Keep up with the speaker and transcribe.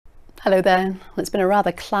Hello there. Well, it's been a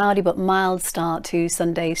rather cloudy but mild start to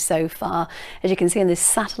Sunday so far. As you can see in this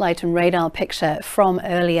satellite and radar picture from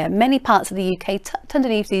earlier, many parts of the UK tucked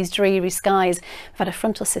underneath these dreary skies. We've had a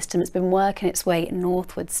frontal system that's been working its way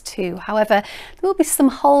northwards too. However, there will be some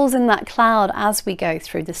holes in that cloud as we go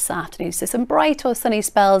through this afternoon. So some bright or sunny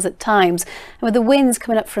spells at times. And with the winds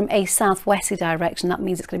coming up from a southwesterly direction, that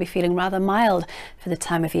means it's going to be feeling rather mild for the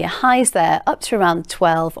time of year. Highs there up to around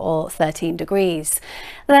 12 or 13 degrees.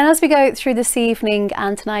 And then as we go through this evening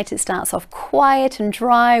and tonight, it starts off quiet and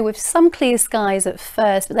dry with some clear skies at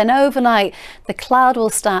first, but then overnight the cloud will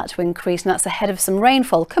start to increase, and that's ahead of some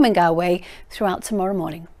rainfall coming our way throughout tomorrow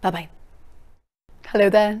morning. Bye-bye. Hello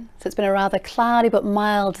there. So it's been a rather cloudy but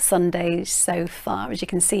mild Sunday so far, as you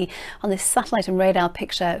can see on this satellite and radar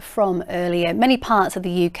picture from earlier. Many parts of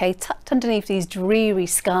the UK tucked underneath these dreary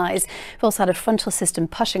skies. We've also had a frontal system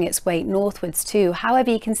pushing its way northwards too.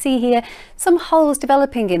 However, you can see here some holes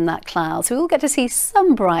developing in that cloud, so we will get to see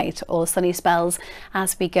some bright or sunny spells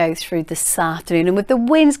as we go through this afternoon. And with the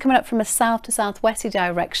winds coming up from a south to southwesterly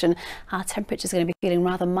direction, our temperatures are going to be feeling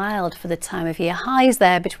rather mild for the time of year. Highs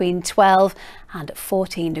there between 12 and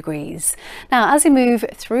 14 degrees. Now, as we move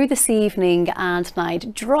through this evening and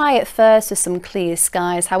tonight, dry at first with some clear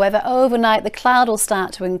skies. However, overnight the cloud will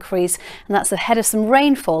start to increase, and that's ahead of some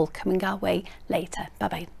rainfall coming our way later.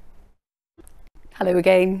 Bye-bye. Hello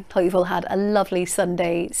again. Hope you've all had a lovely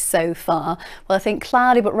Sunday so far. Well, I think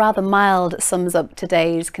cloudy but rather mild sums up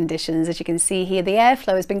today's conditions. As you can see here, the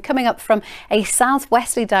airflow has been coming up from a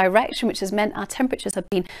southwesterly direction, which has meant our temperatures have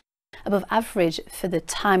been above average for the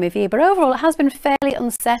time of year, but overall it has been fairly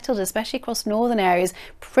unsettled, especially across northern areas.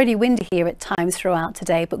 Pretty windy here at times throughout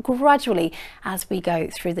today, but gradually as we go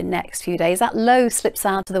through the next few days, that low slips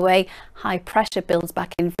out of the way, high pressure builds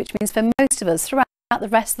back in, which means for most of us throughout the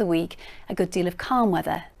rest of the week a good deal of calm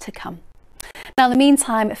weather to come. Now, in the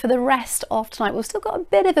meantime, for the rest of tonight, we've still got a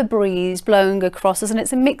bit of a breeze blowing across us, and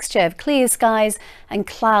it's a mixture of clear skies and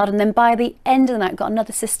cloud. And then by the end of the night, we've got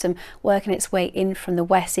another system working its way in from the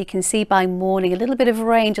west. So you can see by morning a little bit of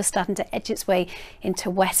rain just starting to edge its way into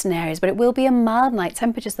western areas, but it will be a mild night.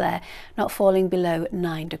 Temperatures there not falling below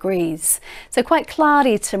 9 degrees. So quite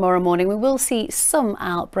cloudy tomorrow morning. We will see some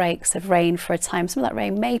outbreaks of rain for a time. Some of that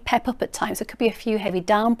rain may pep up at times. There could be a few heavy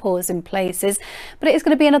downpours in places, but it is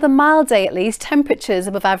going to be another mild day at least. Temperatures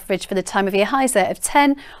above average for the time of year. Highs there of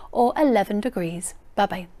 10 or 11 degrees.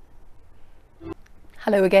 Bye-bye.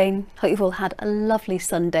 Hello again. Hope you've all had a lovely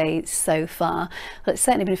Sunday so far. Well, it's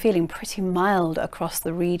certainly been feeling pretty mild across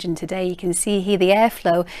the region today. You can see here the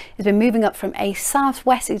airflow has been moving up from a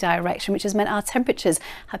southwesterly direction, which has meant our temperatures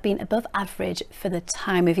have been above average for the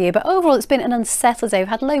time of year. But overall, it's been an unsettled day. We've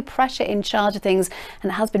had low pressure in charge of things,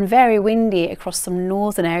 and it has been very windy across some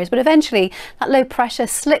northern areas. But eventually, that low pressure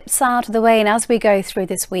slips out of the way, and as we go through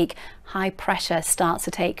this week, high pressure starts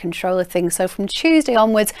to take control of things. So from Tuesday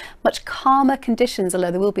onwards, much calmer conditions,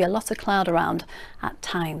 although there will be a lot of cloud around at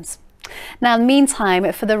times. Now, in the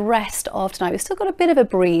meantime, for the rest of tonight, we've still got a bit of a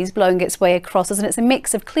breeze blowing its way across us, and it's a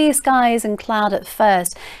mix of clear skies and cloud at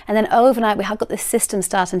first. And then overnight, we have got this system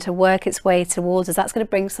starting to work its way towards us. That's going to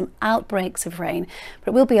bring some outbreaks of rain,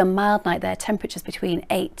 but it will be a mild night there. Temperatures between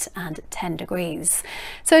 8 and 10 degrees.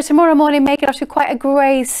 So tomorrow morning, make it off to quite a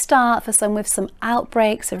grey start for some, with some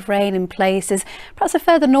outbreaks of rain in places. Perhaps a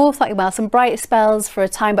further north, like well, some bright spells for a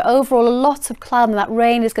time, but overall a lot of cloud, and that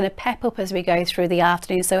rain is going to pep up as we go through the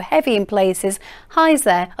afternoon. So heavy in places, highs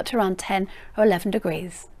there up to around 10 or 11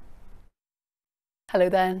 degrees. Hello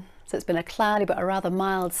there. So it's been a cloudy but a rather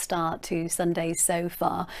mild start to Sunday so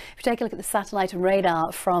far. If you take a look at the satellite and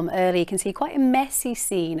radar from early, you can see quite a messy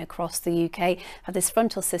scene across the UK. Have this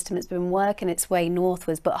frontal system that's been working its way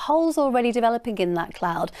northwards, but holes already developing in that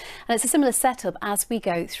cloud. And it's a similar setup as we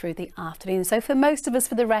go through the afternoon. So for most of us,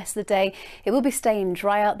 for the rest of the day, it will be staying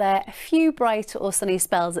dry out there. A few bright or sunny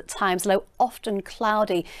spells at times, though often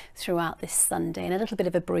cloudy throughout this Sunday, and a little bit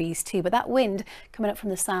of a breeze too. But that wind coming up from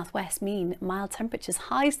the southwest mean mild temperatures.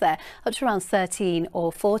 Highs there up to around 13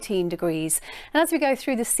 or 14 degrees. And as we go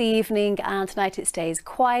through this evening and tonight, it stays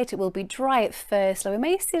quiet. It will be dry at first, though we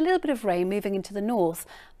may see a little bit of rain moving into the north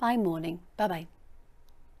by morning. Bye-bye.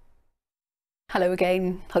 Hello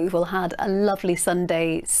again. Hope you've all had a lovely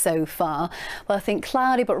Sunday so far. Well, I think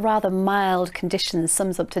cloudy but rather mild conditions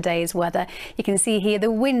sums up today's weather. You can see here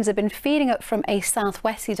the winds have been feeding up from a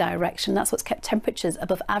southwesterly direction. That's what's kept temperatures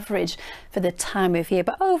above average for the time of year.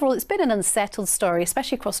 But overall, it's been an unsettled story,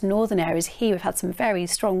 especially across northern areas. Here we've had some very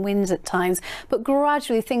strong winds at times, but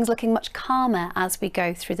gradually things looking much calmer as we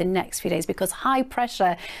go through the next few days, because high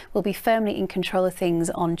pressure will be firmly in control of things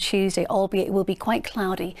on Tuesday, albeit it will be quite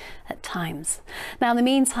cloudy at times. Now in the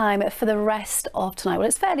meantime, for the rest of tonight, well,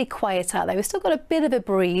 it's fairly quiet out there. We've still got a bit of a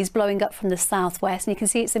breeze blowing up from the southwest, and you can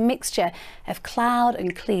see it's a mixture of cloud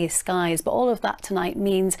and clear skies, but all of that tonight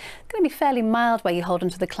means it's going to be fairly mild where you hold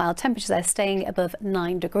onto the cloud. Temperatures there staying above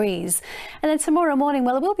 9 degrees. And then tomorrow morning,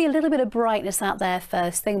 well, there will be a little bit of brightness out there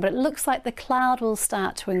first thing, but it looks like the cloud will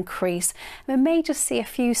start to increase. We may just see a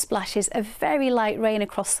few splashes of very light rain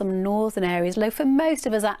across some northern areas, though for most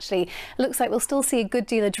of us actually it looks like we'll still see a good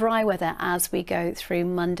deal of dry weather as we go through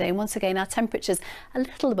Monday. And once again, our temperatures a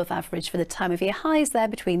little above average for the time of year. Highs there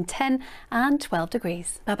between 10 and 12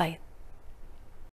 degrees. Bye bye.